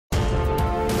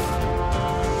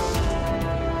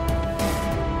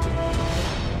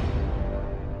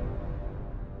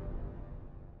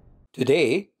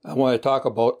Today, I want to talk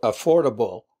about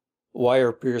affordable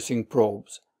wire piercing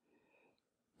probes.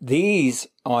 These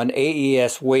on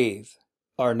AES Wave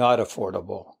are not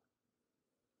affordable.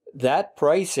 That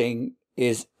pricing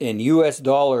is in US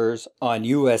dollars on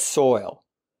US soil.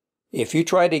 If you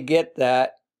try to get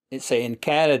that, say in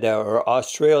Canada or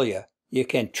Australia, you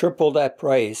can triple that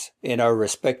price in our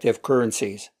respective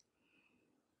currencies.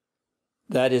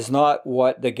 That is not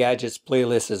what the Gadgets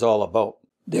playlist is all about.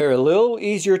 They're a little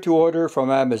easier to order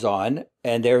from Amazon,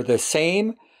 and they're the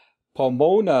same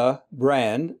Pomona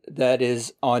brand that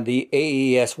is on the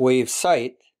AES Wave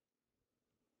site.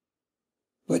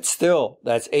 But still,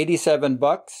 that's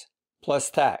 $87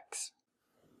 plus tax.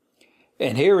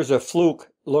 And here is a Fluke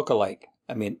lookalike.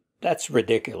 I mean, that's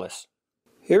ridiculous.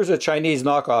 Here's a Chinese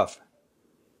knockoff.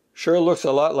 Sure looks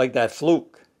a lot like that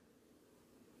Fluke.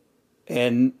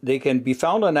 And they can be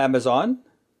found on Amazon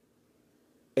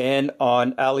and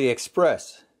on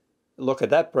Aliexpress. Look at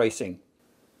that pricing.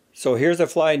 So here's a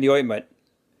fly in the ointment.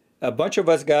 A bunch of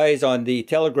us guys on the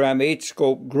Telegram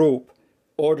 8-scope group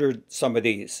ordered some of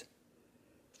these.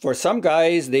 For some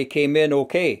guys, they came in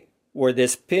okay, where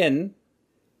this pin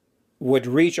would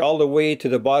reach all the way to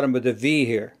the bottom of the V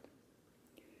here.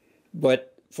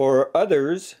 But for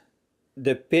others,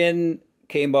 the pin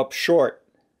came up short.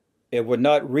 It would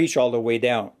not reach all the way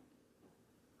down.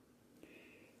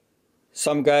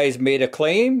 Some guys made a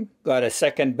claim, got a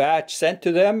second batch sent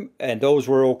to them, and those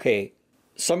were okay.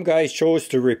 Some guys chose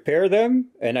to repair them,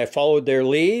 and I followed their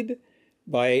lead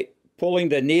by pulling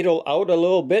the needle out a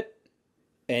little bit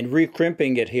and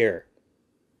re-crimping it here.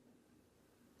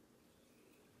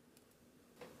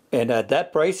 And at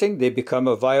that pricing, they become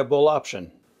a viable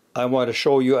option. I want to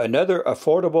show you another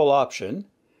affordable option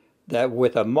that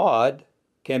with a mod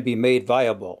can be made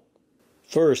viable.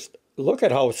 First, look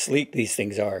at how sleek these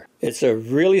things are. It's a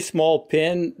really small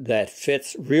pin that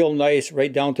fits real nice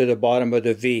right down to the bottom of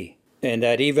the V. And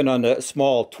that even on a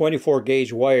small 24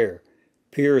 gauge wire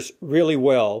pierce really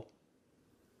well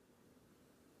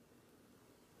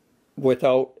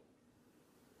without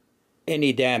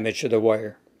any damage to the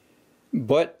wire.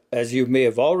 But as you may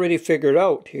have already figured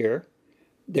out here,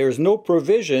 there's no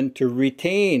provision to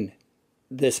retain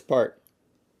this part.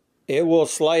 It will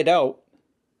slide out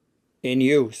in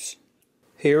use.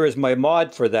 Here is my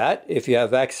mod for that if you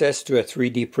have access to a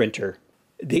 3D printer.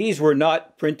 These were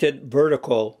not printed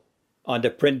vertical on the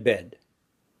print bed.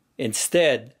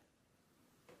 Instead,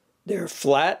 they're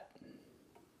flat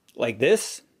like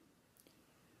this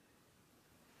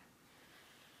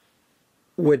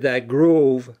with that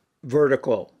groove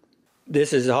vertical.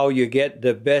 This is how you get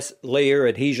the best layer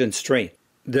adhesion strength.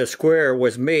 The square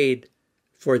was made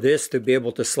for this to be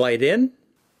able to slide in,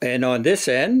 and on this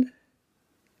end,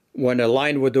 when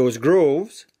aligned with those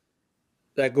grooves,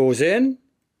 that goes in,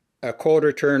 a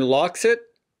quarter turn locks it,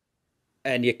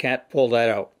 and you can't pull that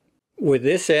out. With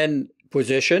this end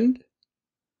positioned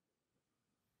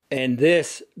and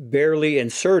this barely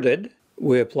inserted,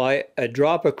 we apply a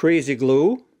drop of crazy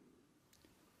glue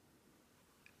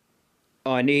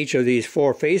on each of these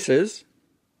four faces,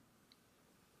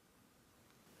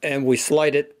 and we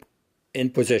slide it in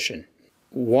position.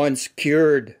 Once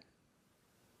cured,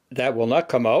 that will not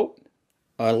come out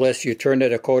unless you turn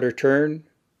it a quarter turn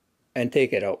and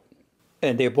take it out.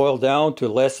 And they boil down to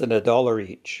less than $1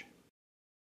 each.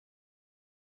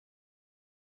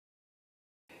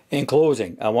 In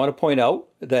closing, I want to point out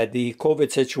that the COVID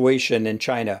situation in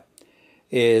China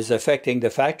is affecting the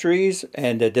factories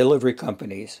and the delivery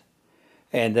companies,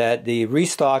 and that the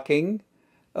restocking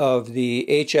of the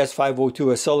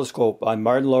HS502 oscilloscope on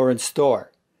Martin Lawrence store,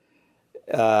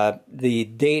 the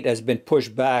date has been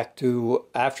pushed back to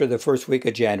after the first week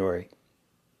of January.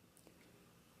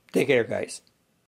 Take care, guys.